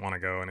that we didn't want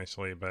to go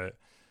initially, but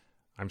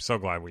I'm so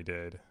glad we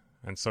did,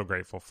 and so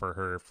grateful for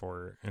her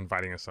for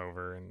inviting us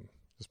over and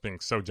just being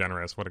so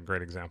generous. What a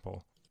great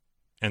example.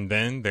 And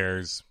then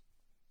there's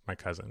my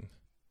cousin.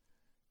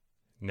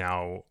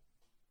 Now,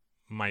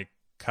 my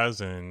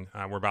cousin,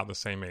 we're about the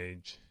same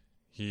age.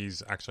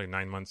 He's actually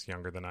 9 months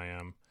younger than I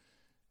am.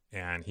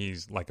 And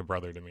he's like a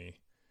brother to me.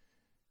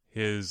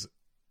 His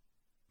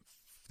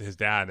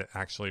dad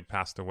actually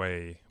passed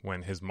away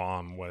when his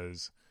mom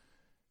was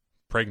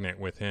pregnant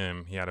with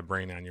him. He had a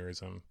brain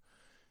aneurysm.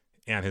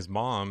 And his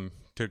mom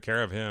took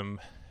care of him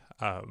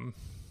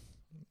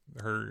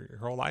her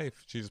whole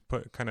life. She's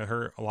put kind of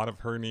a lot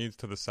of her needs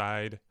to the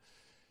side.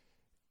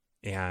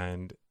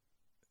 And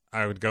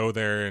I would go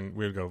there, and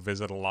we would go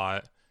visit a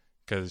lot,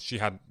 because she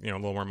had, a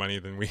little more money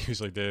than we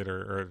usually did,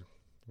 or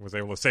was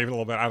able to save a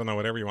little bit. I don't know,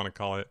 whatever you want to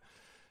call it.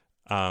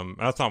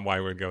 That's not why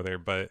we would go there,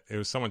 but it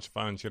was so much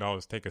fun. She'd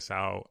always take us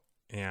out,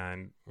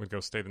 and we'd go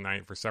stay the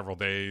night for several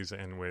days,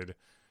 and would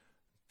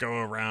go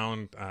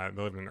around.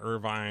 They lived in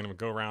Irvine. We'd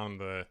go around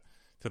to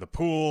the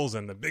pools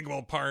and the Big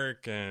Well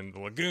Park and the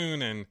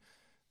lagoon. And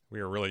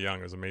we were really young.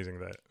 It was amazing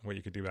what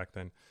you could do back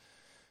then.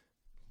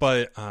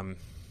 But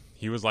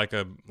he was like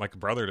a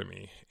brother to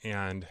me.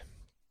 And,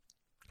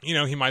 you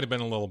know, he might have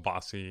been a little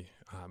bossy,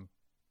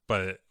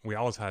 but we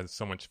always had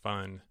so much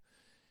fun.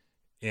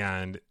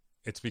 And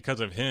it's because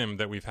of him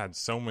that we've had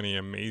so many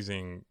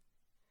amazing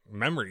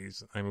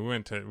memories. I mean,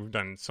 we've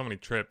done so many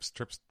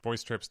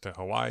voice trips to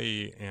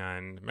Hawaii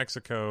and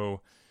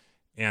Mexico,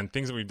 and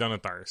things that we've done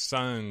with our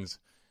sons.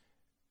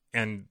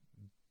 And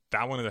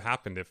that wouldn't have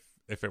happened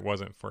if it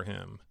wasn't for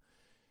him.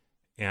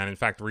 And in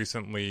fact,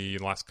 recently,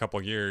 the last couple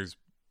of years,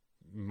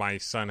 my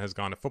son has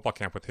gone to football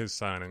camp with his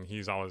son, and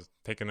he's always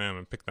taken them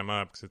and picked them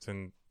up because it's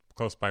in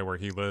close by where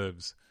he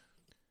lives.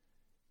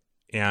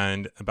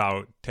 And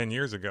about 10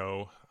 years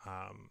ago,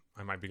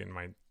 I might be getting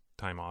my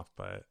time off,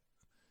 but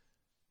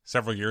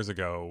several years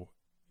ago,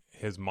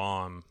 his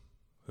mom,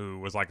 who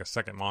was like a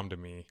second mom to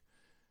me,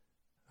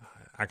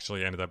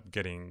 actually ended up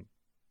getting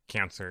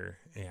cancer,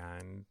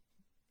 and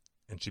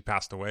she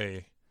passed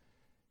away.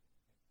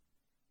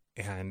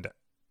 And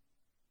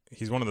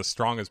he's one of the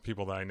strongest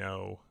people that I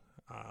know,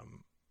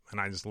 and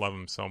I just love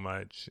him so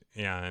much.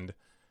 And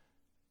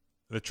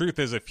the truth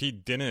is, if he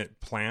didn't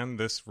plan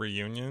this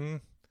reunion,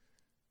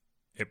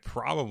 it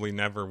probably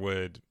never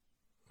would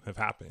have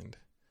happened.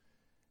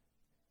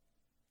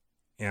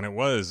 And it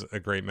was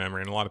a great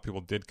memory, and a lot of people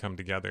did come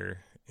together.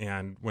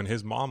 And when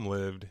his mom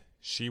lived,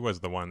 she was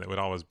the one that would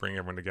always bring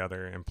everyone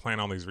together and plan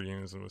all these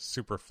reunions, and it was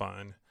super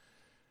fun.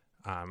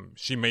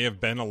 She may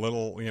have been a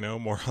little,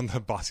 more on the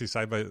bossy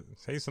side, but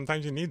hey,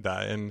 sometimes you need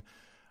that. And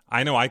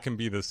I know I can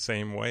be the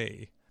same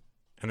way.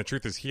 And the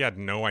truth is, he had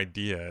no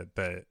idea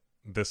that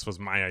this was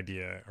my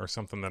idea or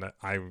something that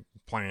I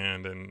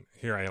planned. And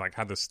here I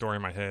had this story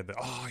in my head that,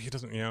 he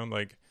doesn't,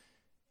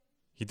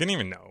 he didn't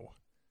even know.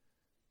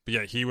 But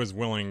yet he was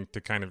willing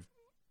to kind of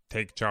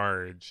take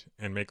charge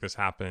and make this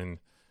happen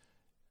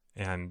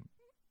and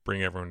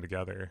bring everyone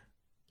together.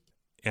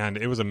 And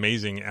it was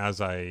amazing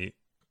as I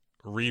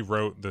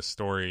rewrote the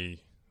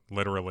story,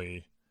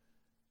 literally.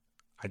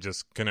 I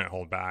just couldn't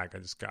hold back. I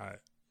just got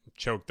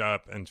choked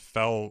up and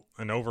felt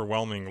an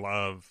overwhelming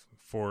love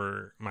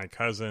for my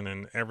cousin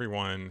and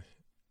everyone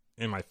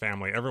in my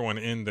family, everyone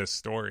in this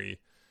story,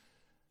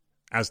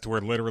 as to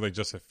where literally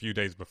just a few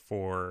days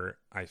before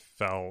I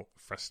felt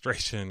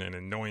frustration and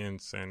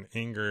annoyance and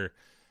anger,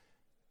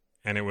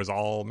 and it was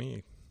all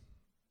me.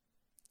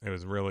 It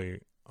was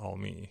really all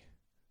me.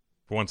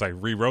 But once I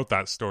rewrote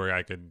that story,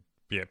 I could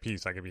be at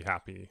peace. I could be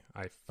happy.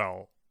 I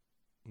felt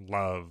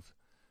love.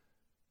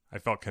 I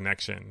felt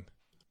connection.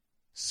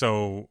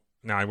 So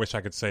now I wish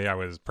I could say I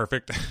was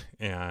perfect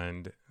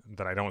and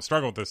that I don't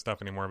struggle with this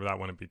stuff anymore, but that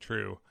wouldn't be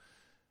true.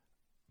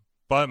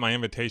 But my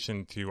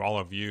invitation to all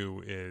of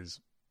you is,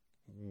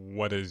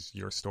 what is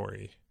your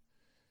story?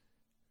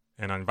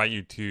 And I invite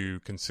you to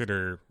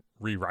consider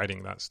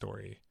rewriting that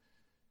story.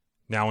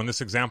 Now, in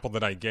this example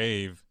that I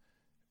gave,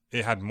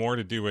 it had more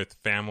to do with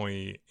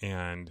family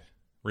and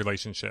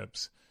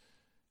relationships.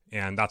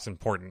 And that's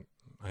important.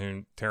 I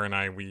mean, Tara and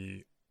I,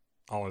 we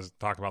always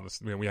talk about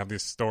this. We have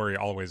this story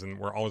always, and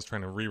we're always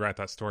trying to rewrite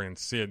that story and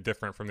see it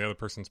different from the other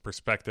person's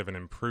perspective and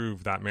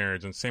improve that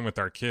marriage. And same with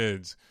our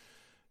kids.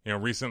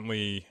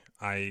 Recently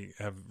I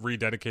have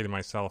rededicated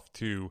myself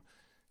to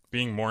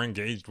being more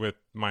engaged with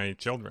my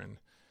children.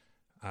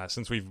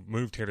 Since we've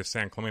moved here to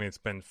San Clemente, it's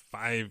been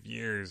 5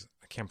 years.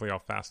 I can't believe how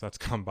fast that's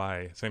come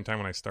by. Same time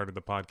when I started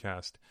the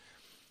podcast.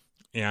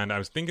 And I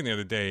was thinking the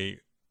other day,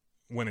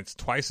 when it's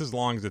twice as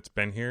long as it's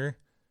been here,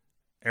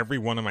 every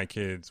one of my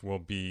kids will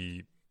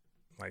be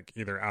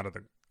either out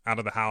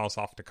of the house,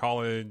 off to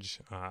college,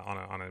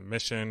 on a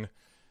mission.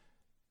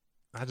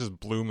 That just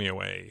blew me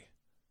away.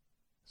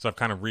 So I've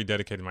kind of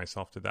rededicated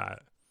myself to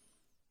that.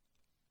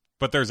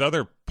 But there's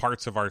other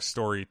parts of our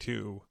story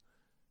too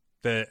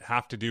that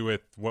have to do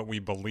with what we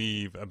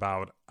believe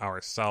about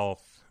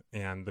ourselves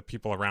and the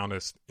people around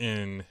us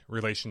in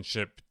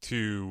relationship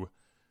to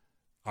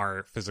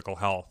our physical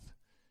health,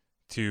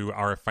 to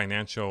our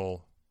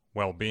financial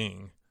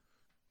well-being,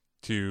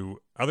 to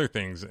other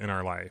things in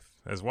our life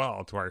as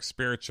well, to our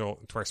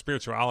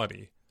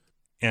spirituality.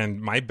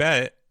 And my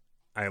bet,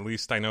 at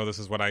least I know this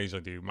is what I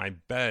usually do, my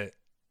bet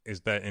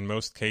is that in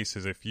most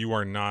cases, if you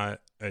are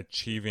not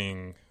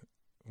achieving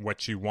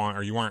what you want,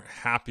 or you aren't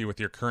happy with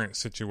your current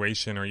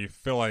situation, or you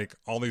feel like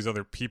all these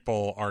other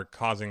people are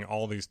causing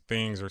all these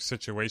things, or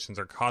situations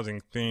are causing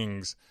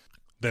things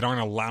that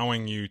aren't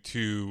allowing you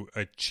to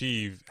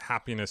achieve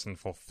happiness and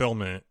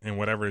fulfillment in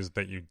whatever it is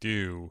that you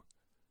do,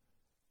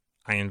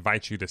 I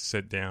invite you to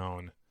sit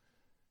down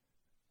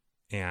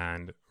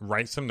and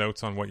write some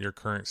notes on what your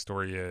current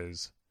story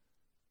is,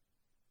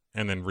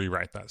 and then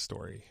rewrite that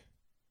story.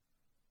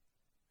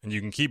 And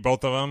you can keep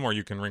both of them, or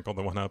you can wrinkle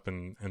the one up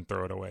and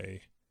throw it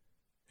away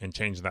and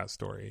change that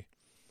story.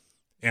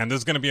 And this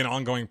is going to be an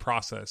ongoing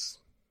process.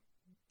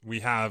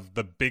 We have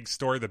the big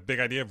story, the big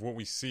idea of what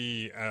we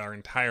see our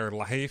entire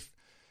life,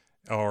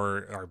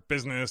 or our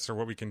business, or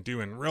what we can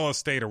do in real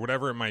estate, or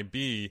whatever it might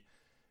be.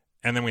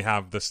 And then we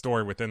have the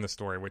story within the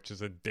story, which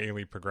is a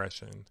daily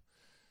progression.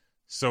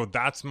 So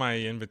that's my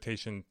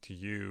invitation to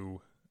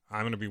you.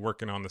 I'm going to be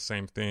working on the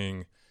same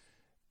thing.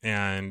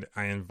 And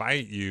I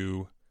invite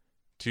you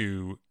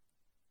to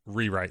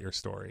rewrite your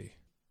story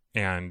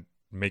and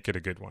make it a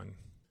good one,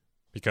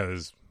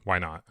 because why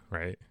not,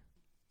 right?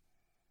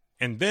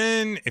 And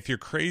then if you're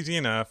crazy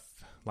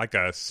enough, like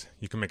us,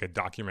 you can make a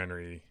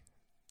documentary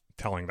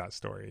telling that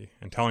story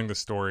and telling the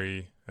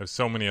story of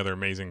so many other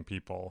amazing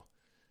people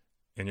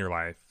in your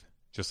life,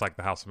 just like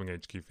the House Flipping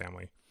HQ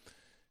family.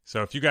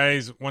 So if you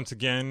guys, once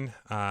again,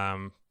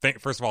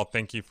 first of all,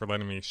 thank you for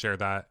letting me share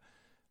that.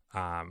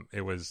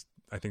 It was,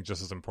 I think,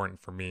 just as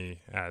important for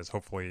me as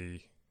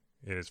hopefully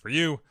it is for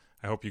you.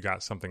 I hope you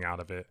got something out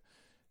of it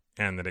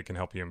and that it can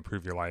help you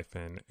improve your life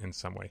in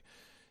some way.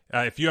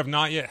 If you have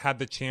not yet had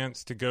the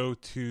chance to go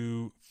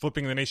to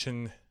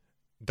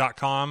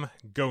flippingthenation.com,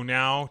 go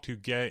now to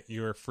get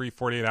your free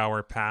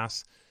 48-hour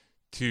pass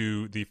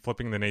to the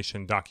Flipping the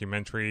Nation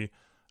documentary,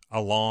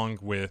 along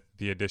with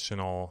the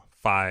additional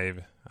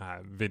 5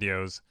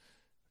 videos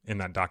in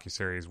that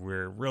docuseries.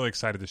 We're really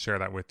excited to share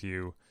that with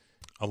you.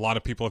 A lot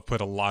of people have put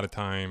a lot of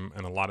time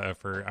and a lot of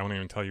effort. I won't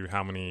even tell you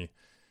how many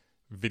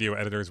video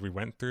editors we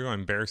went through.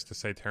 I'm embarrassed to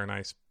say Tara and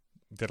I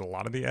did a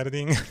lot of the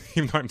editing,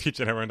 even though I'm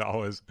teaching everyone to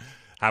always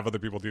have other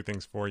people do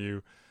things for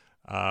you.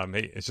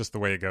 It's just the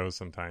way it goes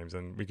sometimes,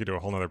 and we could do a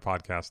whole nother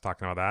podcast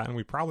talking about that, and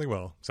we probably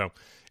will. So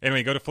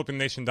anyway, go to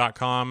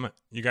flippingthenation.com.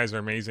 You guys are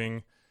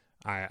amazing.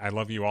 I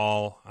love you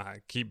all.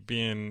 Keep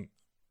being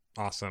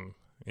awesome.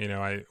 You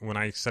know, when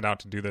I set out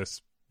to do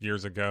this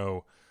years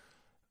ago,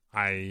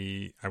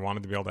 I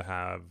wanted to be able to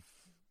have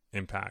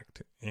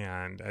impact,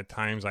 and at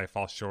times I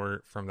fall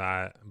short from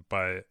that,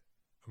 but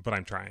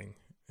I'm trying,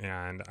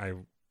 and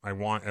I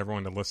want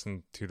everyone to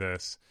listen to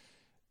this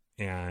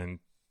and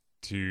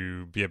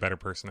to be a better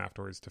person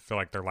afterwards, to feel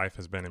like their life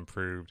has been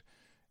improved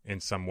in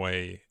some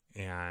way,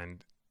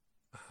 and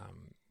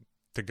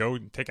to go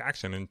take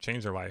action and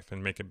change their life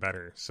and make it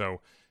better. So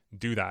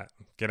do that.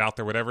 Get out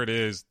there, whatever it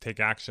is, take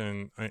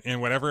action,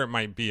 and whatever it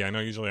might be. I know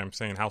usually I'm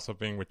saying house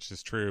flipping, which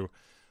is true,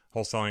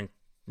 wholesaling,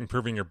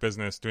 improving your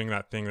business, doing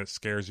that thing that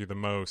scares you the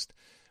most,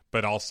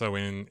 but also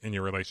in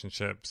your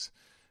relationships,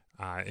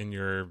 in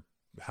your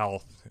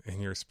health,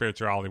 in your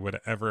spirituality,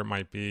 whatever it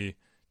might be.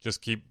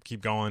 Just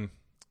keep going.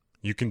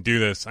 You can do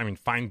this. I mean,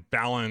 find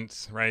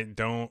balance, right?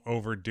 Don't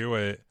overdo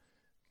it,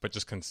 but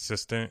just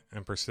consistent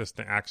and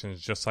persistent actions,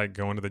 just like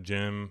going to the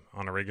gym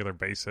on a regular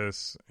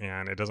basis.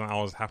 And it doesn't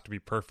always have to be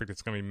perfect.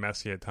 It's going to be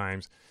messy at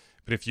times.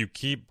 But if you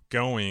keep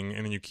going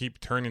and then you keep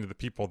turning to the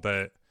people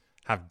that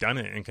have done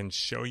it and can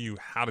show you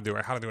how to do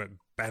it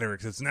better,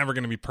 because it's never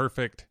going to be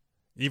perfect.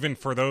 Even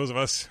for those of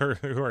us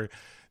who are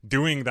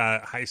doing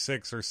that high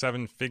 6 or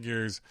 7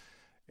 figures,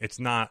 it's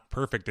not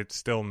perfect. It's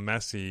still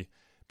messy.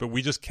 But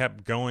we just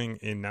kept going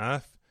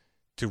enough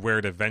to where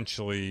it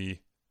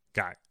eventually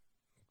got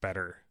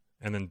better,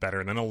 and then better,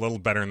 and then a little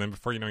better. And then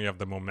before you know, you have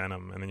the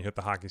momentum, and then you hit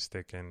the hockey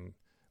stick, and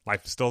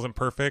life still isn't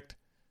perfect,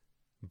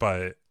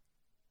 but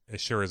it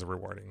sure is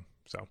rewarding.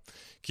 So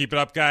keep it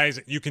up, guys.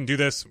 You can do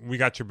this. We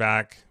got your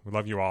back. We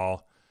love you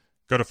all.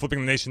 Go to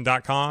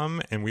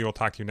flippingthenation.com, and we will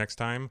talk to you next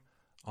time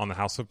on the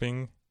House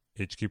Flipping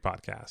HQ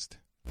podcast.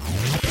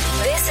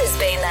 This has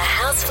been the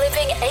House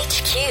Flipping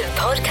HQ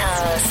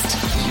podcast.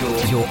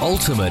 Your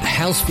ultimate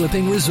house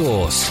flipping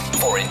resource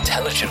for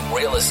intelligent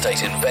real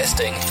estate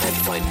investing and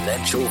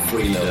financial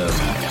freedom.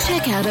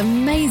 Check out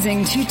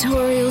amazing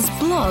tutorials,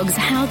 blogs,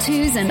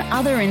 how-tos, and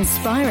other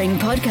inspiring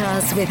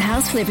podcasts with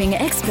house flipping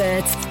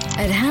experts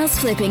at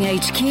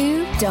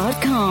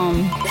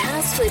houseflippinghq.com.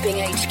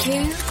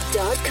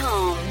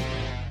 houseflippinghq.com.